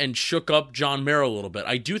in and shook up John Mara a little bit.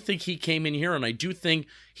 I do think he came in here, and I do think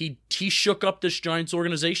he shook up this Giants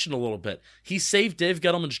organization a little bit. He saved Dave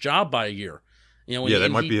Gettleman's job by a year. You know,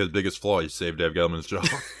 that might be his biggest flaw. He saved Dave Gettleman's job.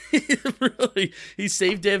 Really, he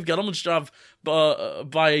saved Dave Gettleman's job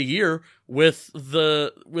by a year with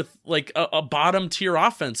like a bottom tier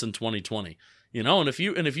offense in 2020. You know, and if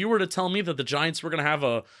you were to tell me that the Giants were going to have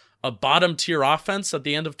a bottom tier offense at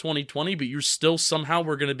the end of 2020, but you still somehow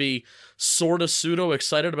were going to be sort of pseudo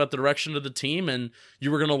excited about the direction of the team, and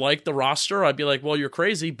you were going to like the roster, I'd be like, well, you're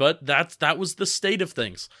crazy. But that was the state of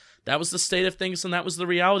things. That was the state of things, and that was the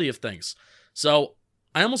reality of things. So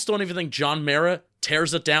I almost don't even think John Mara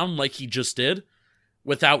tears it down like he just did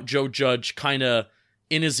without Joe Judge kind of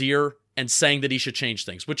in his ear and saying that he should change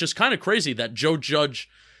things, which is kind of crazy that Joe Judge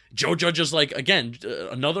is like, again,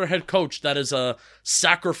 another head coach that is a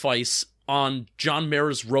sacrifice on John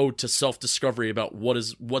Mara's road to self-discovery about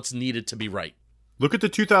what's needed to be right. Look at the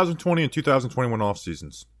 2020 and 2021 off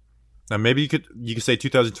seasons. Now maybe you could say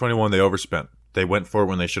 2021 they overspent. They went for it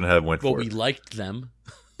when they shouldn't have went for it. Well, we liked them.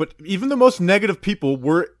 But even the most negative people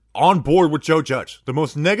were on board with Joe Judge. The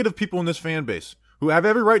most negative people in this fan base, who have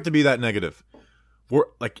every right to be that negative, were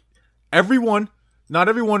like everyone. Not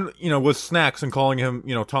everyone, you know, was snacks and calling him,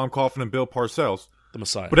 you know, Tom Coughlin and Bill Parcells, the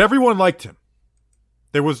Messiah. But everyone liked him.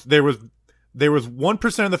 There was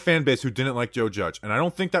 1% of the fan base who didn't like Joe Judge, and I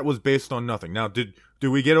don't think that was based on nothing. Now, did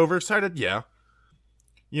we get overexcited? Yeah,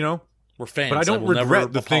 you know, we're fans, but I don't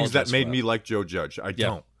regret the things that made me like Joe Judge. I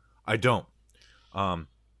don't.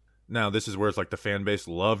 Now this is where it's like the fan base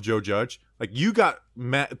loved Joe Judge. Like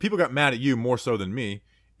people got mad at you more so than me,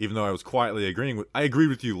 even though I was quietly I agreed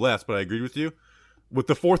with you less, but I agreed with you with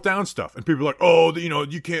the fourth down stuff. And people were like, oh, you know,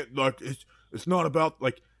 you can't, like, it's not about,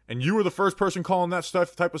 like, and you were the first person calling that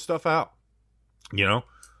type of stuff out, you know?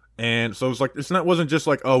 And so it was like, wasn't just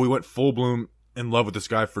like, oh, we went full bloom in love with this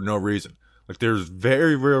guy for no reason. Like, there's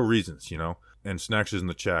very real reasons, you know? And Snacks is in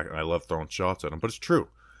the chat, and I love throwing shots at him, but it's true.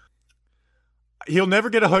 He'll never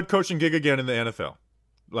get a head coaching gig again in the NFL.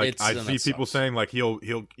 Like, I see people saying, like,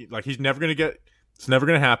 he's never going to get, it's never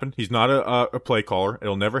going to happen. He's not a play caller.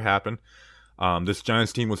 It'll never happen. This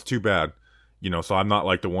Giants team was too bad, you know, so I'm not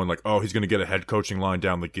like the one like, oh, he's going to get a head coaching line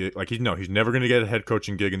down the gig. Like, he's never going to get a head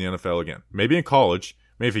coaching gig in the NFL again. Maybe in college.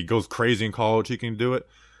 Maybe if he goes crazy in college, he can do it.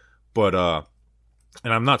 But,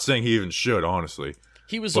 and I'm not saying he even should, honestly.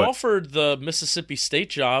 He was offered the Mississippi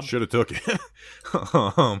State job. Should have took it.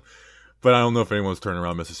 But I don't know if anyone's turning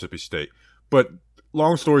around Mississippi State. But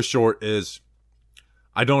long story short is,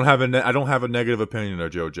 I don't have a negative opinion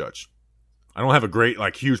of Joe Judge. I don't have a great,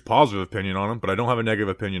 like, huge positive opinion on him, but I don't have a negative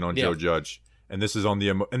opinion on Joe Judge. And this is on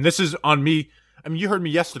and this is on me. I mean, you heard me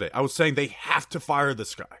yesterday. I was saying they have to fire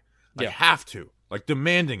this guy. They have to, like,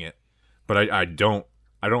 demanding it. But I don't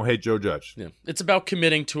hate Joe Judge. Yeah. It's about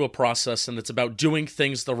committing to a process, and it's about doing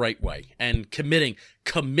things the right way and committing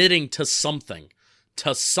to something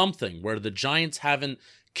where the Giants haven't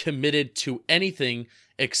committed to anything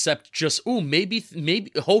except just, maybe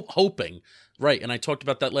hoping. Right, and I talked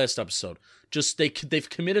about that last episode. Just they've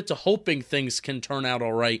committed to hoping things can turn out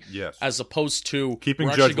all right. Yes. As opposed to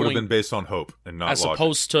keeping Judge would have been based on hope and not as logic.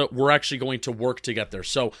 Opposed to we're actually going to work to get there.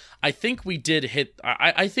 So I think we did hit.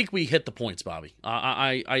 I think we hit the points, Bobby.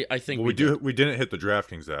 I think we did. We didn't hit the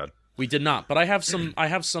DraftKings ad. We did not, but I have some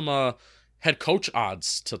head coach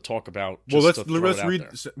odds to talk about. Well, let's read.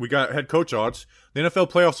 We got head coach odds. The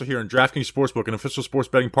NFL playoffs are here, and DraftKings Sportsbook, an official sports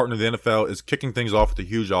betting partner of the NFL, is kicking things off with a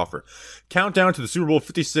huge offer. Countdown to the Super Bowl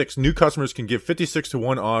 56. New customers can give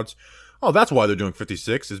 56-1 odds. Oh, that's why they're doing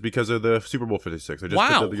 56, is because of the Super Bowl 56. They just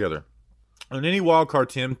put that together. On any wildcard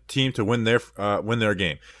team to win their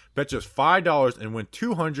game. Bet just $5 and win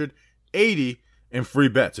 $280 in free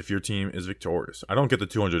bets if your team is victorious. I don't get the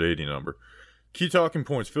 280 number. Key talking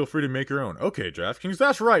points. Feel free to make your own. Okay, DraftKings,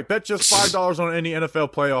 that's right. Bet just $5 on any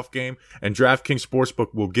NFL playoff game, and DraftKings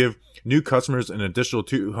Sportsbook will give new customers an additional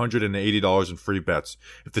 $280 in free bets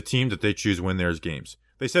if the team that they choose win their games.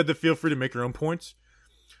 They said to feel free to make your own points.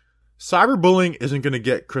 Cyberbullying isn't going to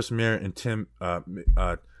get Chris Merritt and Tim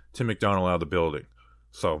McDonald out of the building.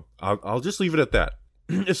 So I'll just leave it at that.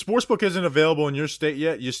 If Sportsbook isn't available in your state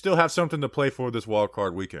yet, you still have something to play for this wild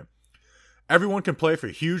card weekend. Everyone can play for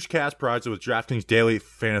huge cash prizes with DraftKings Daily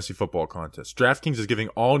Fantasy Football Contest. DraftKings is giving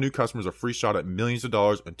all new customers a free shot at millions of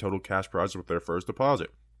dollars in total cash prizes with their first deposit.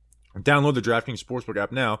 Download the DraftKings Sportsbook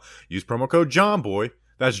app now. Use promo code JOHNBOY.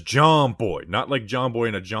 That's John Boy, not like John Boy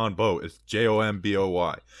in a John boat. It's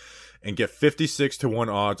JOMBOY. And get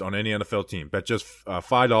 56-1 odds on any NFL team. Bet just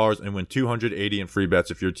 $5 and win $280 in free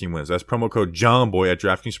bets if your team wins. That's promo code JOHNBOY at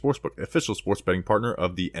DraftKings Sportsbook, official sports betting partner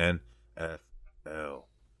of the NFL.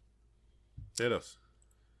 Hit us.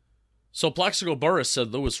 So Plaxico Burress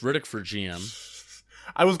said Louis Riddick for GM.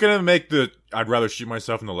 I was going to make I'd rather shoot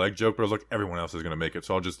myself in the leg joke, but I was like, everyone else is going to make it,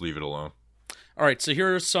 so I'll just leave it alone. All right, so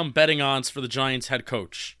here are some betting odds for the Giants head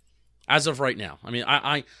coach as of right now. I mean,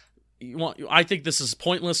 I think this is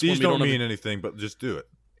pointless. These don't mean anything, but just do it.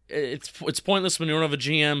 It's pointless when you don't have a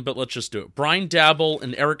GM, but let's just do it. Brian Dabble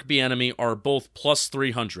and Eric Bieniemy are both plus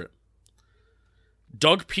 300.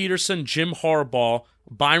 Doug Peterson, Jim Harbaugh,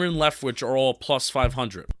 Byron Leftwich are all plus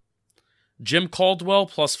 500. Jim Caldwell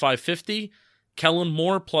plus 550. Kellen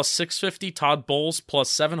Moore plus 650. Todd Bowles plus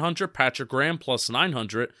 700. Patrick Graham plus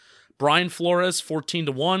 900. Brian Flores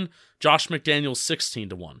 14-1. Josh McDaniels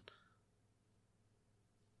 16-1.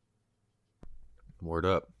 Word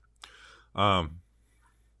up. I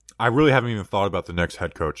really haven't even thought about the next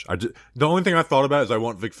head coach. The only thing I thought about is I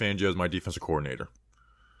want Vic Fangio as my defensive coordinator.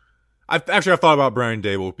 I've thought about Brian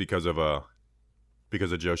Daboll because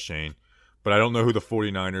of Joe Shane, but I don't know who the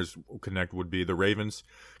 49ers connect would be. The Ravens.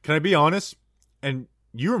 Can I be honest? And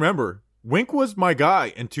you remember, Wink was my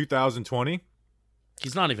guy in 2020.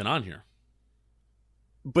 He's not even on here.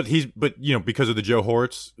 But because of the Joe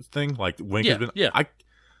Horowitz thing, like Wink has been. Yeah. I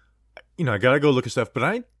gotta go look at stuff, but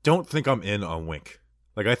I don't think I'm in on Wink.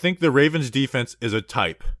 Like, I think the Ravens defense is a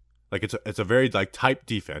type. Like, it's a very like type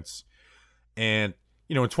defense, and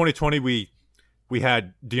in 2020 we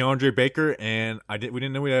had DeAndre Baker, and we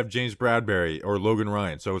didn't know we'd have James Bradbury or Logan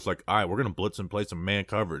Ryan. So it's like, all right, we're gonna blitz and play some man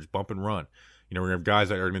coverage, bump and run. We're gonna have guys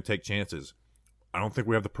that are gonna take chances. I don't think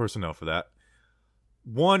we have the personnel for that.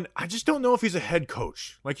 One, I just don't know if he's a head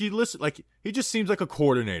coach. Like, he just seems like a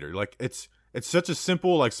coordinator. Like, it's such a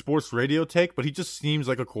simple like sports radio take, but he just seems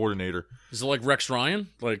like a coordinator. Is it like Rex Ryan?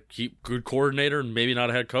 Like, good coordinator and maybe not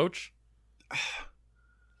a head coach?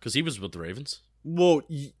 Because he was with the Ravens. Well,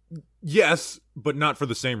 yes, but not for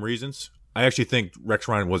the same reasons. I actually think Rex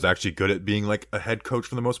Ryan was actually good at being like a head coach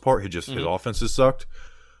for the most part. His offenses sucked.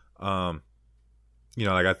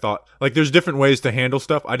 I thought, like, there's different ways to handle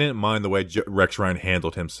stuff. I didn't mind the way Rex Ryan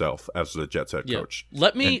handled himself as the Jets head coach.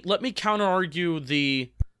 Let me counter argue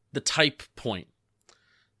the type point,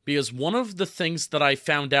 because one of the things that I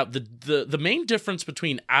found out, the main difference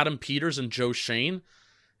between Adam Peters and Joe Shane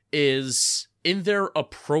is in their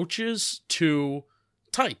approaches to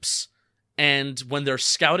types, and when they're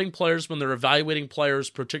scouting players, when they're evaluating players,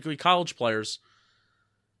 particularly college players.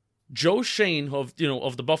 Joe Shane of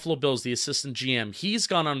the Buffalo Bills, the assistant GM, he's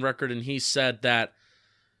gone on record and he said that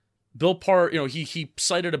Bill he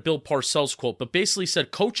cited a Bill Parcells quote, but basically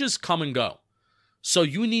said coaches come and go. So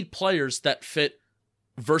you need players that fit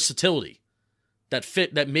versatility.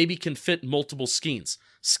 that maybe can fit multiple schemes,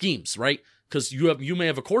 right? Because you may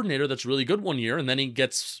have a coordinator that's really good one year, and then he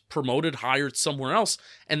gets promoted, hired somewhere else,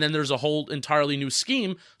 and then there's a whole entirely new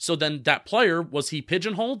scheme. So then that player, was he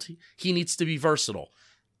pigeonholed? He needs to be versatile.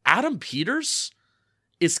 Adam Peters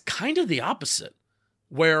is kind of the opposite,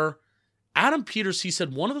 where Adam Peters, he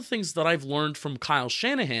said, one of the things that I've learned from Kyle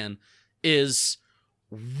Shanahan is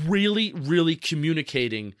really, really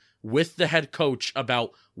communicating with the head coach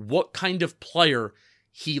about what kind of player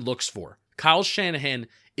he looks for. Kyle Shanahan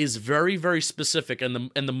is very, very specific,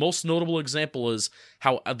 and the most notable example is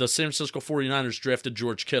how the San Francisco 49ers drafted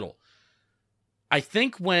George Kittle. I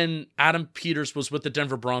think when Adam Peters was with the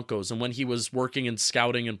Denver Broncos and when he was working in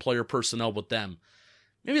scouting and player personnel with them,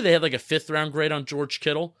 maybe they had like a 5th-round grade on George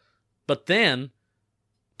Kittle, but then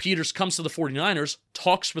Peters comes to the 49ers,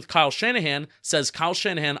 talks with Kyle Shanahan, says, Kyle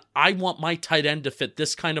Shanahan, I want my tight end to fit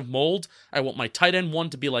this kind of mold. I want my tight end 1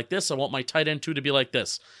 to be like this. I want my tight end 2 to be like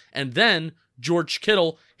this. And then George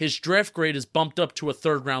Kittle, his draft grade is bumped up to a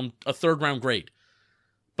third round grade.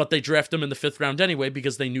 But they draft him in the 5th round anyway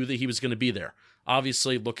because they knew that he was going to be there.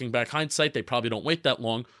 Obviously, looking back hindsight, they probably don't wait that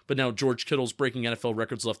long, but now George Kittle's breaking NFL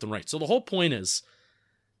records left and right. So the whole point is,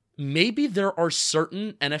 maybe there are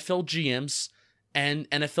certain NFL GMs and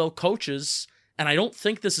NFL coaches, and I don't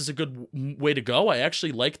think this is a good way to go. I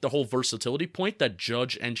actually like the whole versatility point that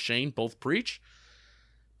Judge and Shane both preach.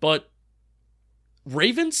 But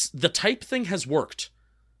Ravens, the type thing has worked.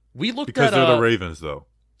 We looked because at they're the Ravens, though.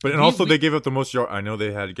 But also they gave up the most yards. I know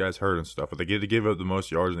they had guys hurt and stuff, but they gave up the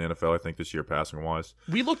most yards in the NFL, I think, this year, passing wise.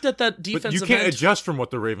 We looked at that defensive. But you can't adjust from what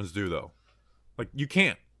the Ravens do, though. Like you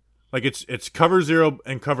can't. Like it's cover 0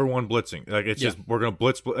 and cover 1 blitzing. Like it's just we're gonna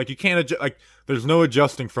blitz. Like you can't adjust. Like there's no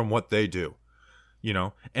adjusting from what they do, you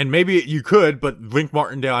know. And maybe you could, but Wink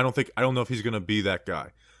Martindale, I don't know if he's gonna be that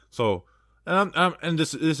guy. So, and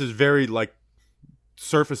this is very like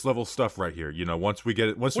surface level stuff right here. You know, once we get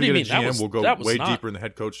a GM, we'll go way deeper in the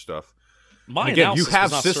head coach stuff. Again, you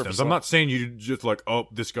have systems. I'm not saying you just like, oh,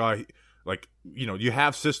 this guy, like, you know, you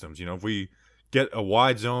have systems. You know, if we get a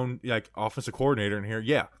wide zone like offensive coordinator in here,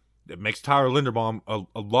 yeah. It makes Tyler Linderbaum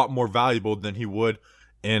a lot more valuable than he would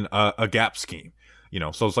in a gap scheme, you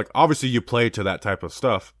know. So it's like obviously you play to that type of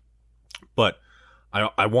stuff, but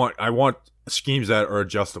I want schemes that are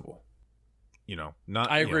adjustable, you know.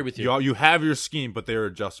 Not I agree with you. You have your scheme, but they're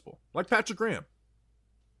adjustable, like Patrick Graham.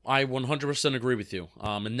 I 100% agree with you,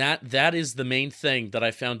 and that is the main thing that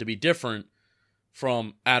I found to be different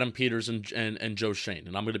from Adam Peters and Joe Shane.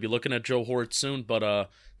 And I'm going to be looking at Joe Hort soon, but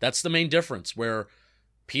that's the main difference where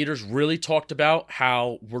Peters really talked about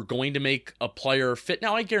how we're going to make a player fit.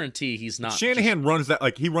 Now, I guarantee he's not. Shanahan runs that,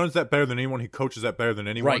 like, he runs that better than anyone. He coaches that better than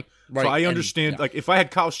anyone. Right. So I understand, like, if I had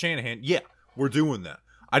Kyle Shanahan, yeah, we're doing that.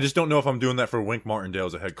 I just don't know if I'm doing that for Wink Martindale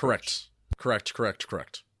as a head coach.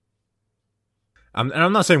 Correct. And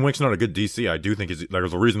I'm not saying Wink's not a good DC. I do think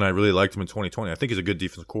there's a reason I really liked him in 2020. I think he's a good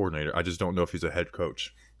defensive coordinator. I just don't know if he's a head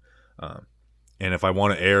coach. And if I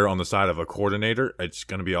want to err on the side of a coordinator, it's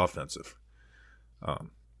going to be offensive.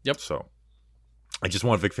 Yep. So I just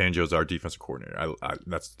want Vic Fangio as our defensive coordinator.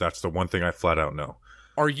 That's the one thing I flat out know.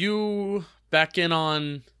 Are you back in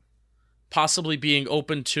on possibly being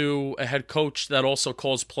open to a head coach that also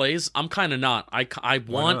calls plays? I'm kind of not. I want.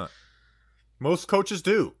 Why not? Most coaches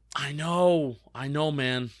do. I know,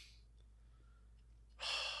 man.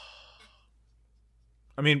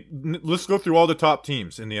 I mean, let's go through all the top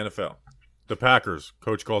teams in the NFL. The Packers,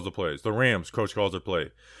 coach calls the plays. The Rams, coach calls the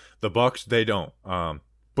play. The Bucks, they don't.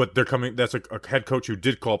 But they're coming. That's a head coach who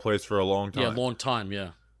did call plays for a long time. Yeah, long time.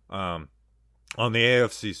 Yeah. On the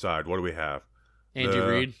AFC side, what do we have? Andy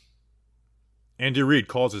Reid. Andy Reid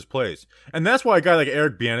calls his plays, and that's why a guy like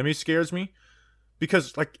Eric Bieniemy scares me,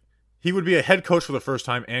 because like he would be a head coach for the first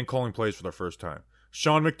time and calling plays for the first time.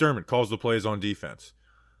 Sean McDermott calls the plays on defense.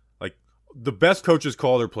 Like the best coaches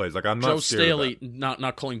call their plays. Like I'm not Joe scared Staley, of that.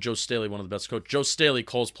 not calling Joe Staley one of the best coaches. Joe Staley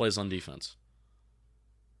calls plays on defense.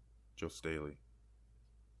 Joe Staley.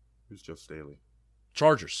 Who's Joe Staley?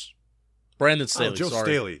 Chargers. Brandon Staley. Joe sorry.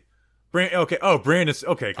 Staley. Okay. Oh, Brandon.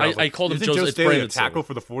 Okay. I called him Isn't Joe Staley Brandon a tackle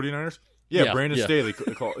Staley. for the 49ers? Yeah, Brandon Staley.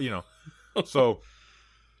 You know. So,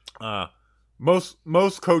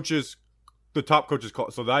 most coaches, the top coaches call.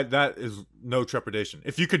 So that is no trepidation.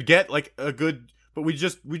 If you could get like a good, but we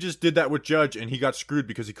just did that with Judge, and he got screwed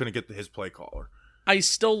because he couldn't get his play caller. I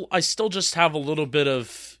still just have a little bit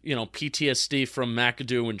of, you know, PTSD from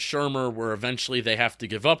McAdoo and Shermer, where eventually they have to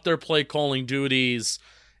give up their play calling duties.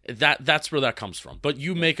 That's where that comes from. But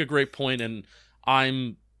you make a great point, and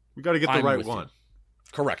we got to get the right one.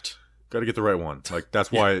 Correct. Got to get the right one. Like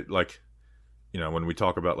that's why, like, you know, when we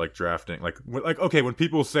talk about like drafting, like okay, when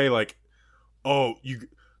people say like, oh, you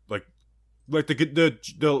like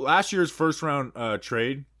the last year's first round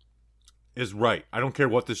trade is right. I don't care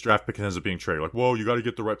what this draft pick ends up being traded. Like, whoa, you got to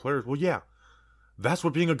get the right players. Well, yeah, that's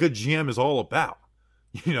what being a good GM is all about.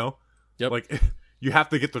 You know, Yep. like you have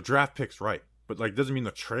to get the draft picks right, but like doesn't mean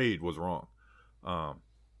the trade was wrong.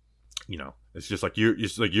 You know, it's just like you're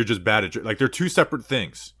just bad at like they're two separate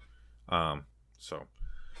things. And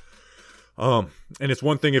it's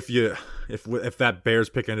one thing if that Bears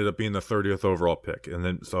pick ended up being the 30th overall pick, and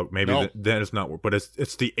then so maybe then it's not worth. But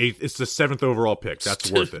it's the 7th overall pick.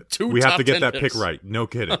 That's worth it. We have to get that pick right. No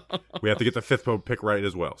kidding. We have to get the 5th pick right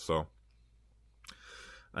as well. So,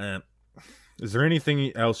 is there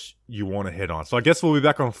anything else you want to hit on? So I guess we'll be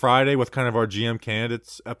back on Friday with kind of our GM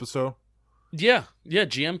candidates episode. Yeah,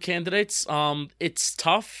 GM candidates. It's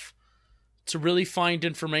tough to really find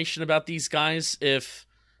information about these guys if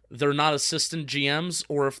they're not assistant GMs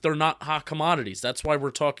or if they're not hot commodities. That's why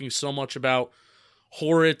we're talking so much about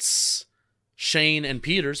Horitz, Shane, and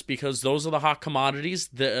Peters, because those are the hot commodities.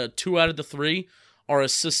 The 2 out of the 3 are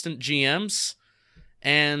assistant GMs.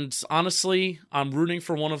 And honestly, I'm rooting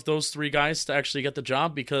for one of those 3 guys to actually get the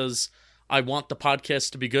job because I want the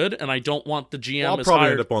podcast to be good, and I don't want the GM. Well, I'll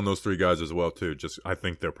probably end up on those 3 guys as well too. Just I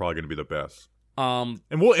think they're probably going to be the best. And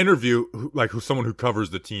we'll interview someone who covers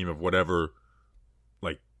the team of whatever,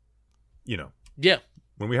 like, you know. Yeah.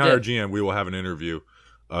 When we hire a GM, we will have an interview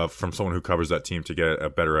from someone who covers that team to get a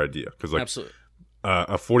better idea. Because absolutely,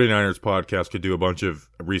 a 49ers podcast could do a bunch of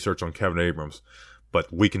research on Kevin Abrams,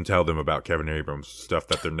 but we can tell them about Kevin Abrams stuff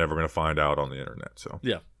that they're never going to find out on the internet. So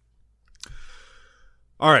yeah.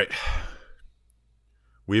 All right.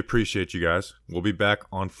 We appreciate you guys. We'll be back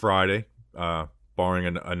on Friday,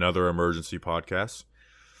 barring another emergency podcast.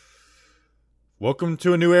 Welcome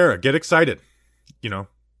to a new era. Get excited. You know,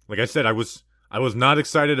 like I said, I was not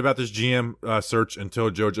excited about this GM search until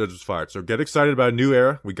Joe Judge was fired. So get excited about a new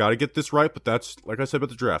era. We got to get this right, but that's, like I said about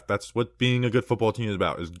the draft, that's what being a good football team is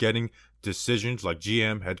about, is getting decisions like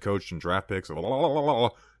GM, head coach, and draft picks,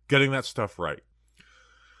 getting that stuff right.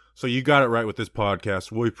 So you got it right with this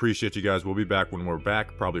podcast. We appreciate you guys. We'll be back when we're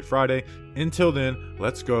back, probably Friday. Until then,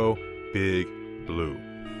 let's go Big Blue.